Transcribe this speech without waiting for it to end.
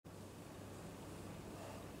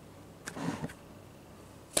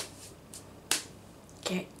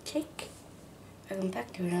check. Welcome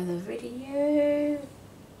back to another video.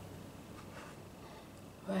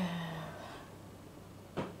 Wow.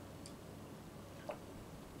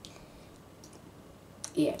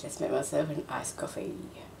 Yeah, just made myself an iced coffee.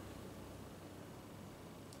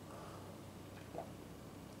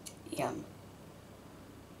 Yum.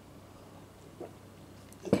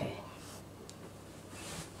 Okay.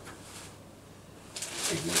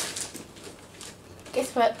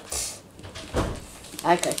 Guess what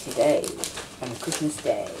I got today on Christmas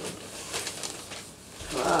Day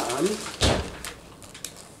from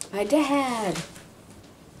my dad.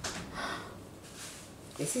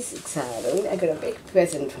 This is exciting. I got a big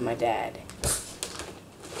present from my dad.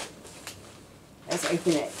 Let's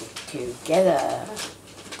open it together.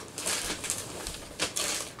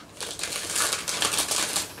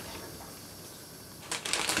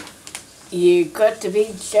 You got to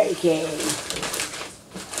be joking.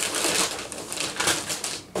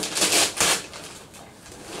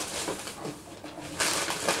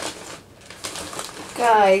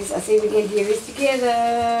 Guys, I think we can do this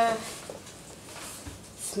together.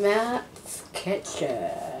 Smart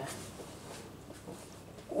Sketcher.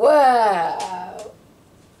 Wow.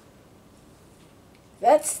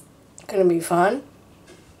 That's gonna be fun.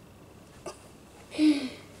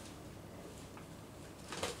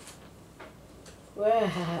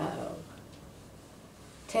 Wow.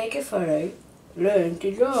 Take a photo, learn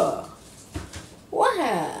to draw.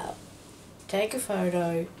 Wow. Take a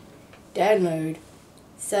photo, download,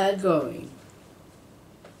 start drawing.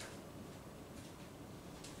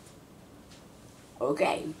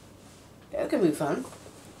 Okay. That can be fun.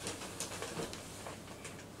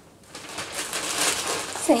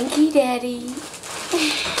 Thank you, Daddy.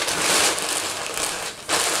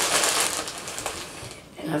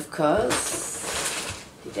 And of course,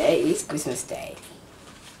 today is Christmas Day.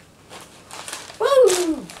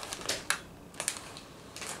 Woo!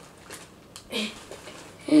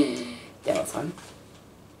 That was fun.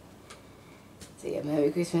 So yeah,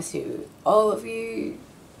 Merry Christmas to all of you.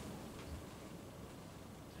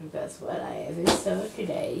 Because what I have in store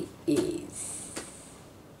today is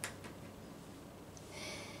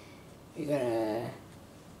we're gonna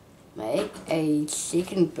make a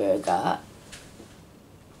chicken burger.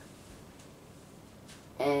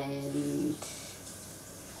 And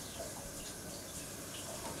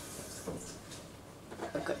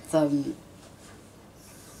I've got some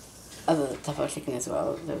other type of chicken as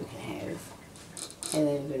well that we can have. And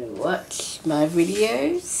then we're going to watch my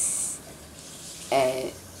videos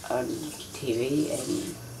on TV,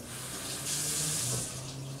 and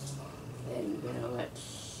then we're going to watch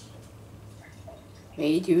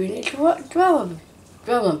me doing a drama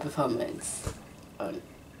performance on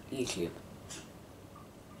YouTube.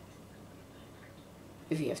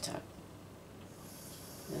 If you have time.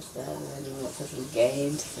 That's that, and then we'll play some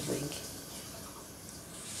games, I think.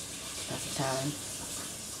 That's the time.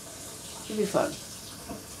 It'll be fun.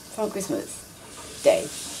 Fun Christmas Day.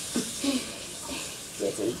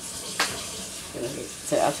 Yeah,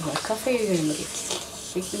 so after my coffee, we're gonna make a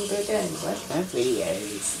chicken burger and watch my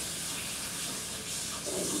videos.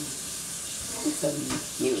 And some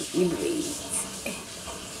new movies.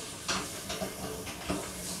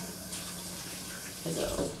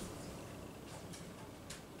 So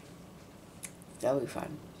that'll be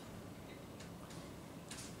fun.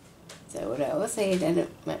 So what I was saying,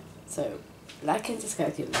 so like and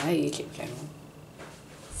subscribe to my YouTube channel.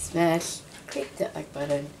 Click the like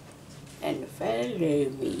button, and follow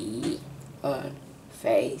me on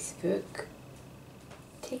Facebook,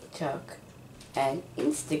 TikTok, and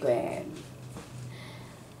Instagram.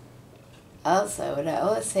 Also, what I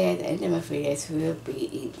always say at the end of my videos will be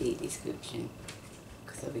in the description.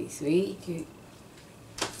 There'll be 3 to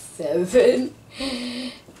 7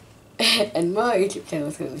 and my YouTube channel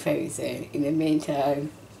is going to be very soon. In the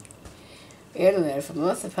meantime, we're going to learn from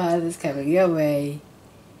lots of fathers coming your way.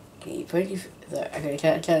 Can you point your, sorry, I'm going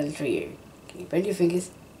to challenge for you. Can you point your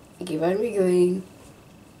fingers and keep on wiggling?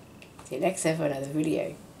 See you next time for another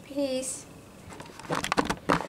video. Peace.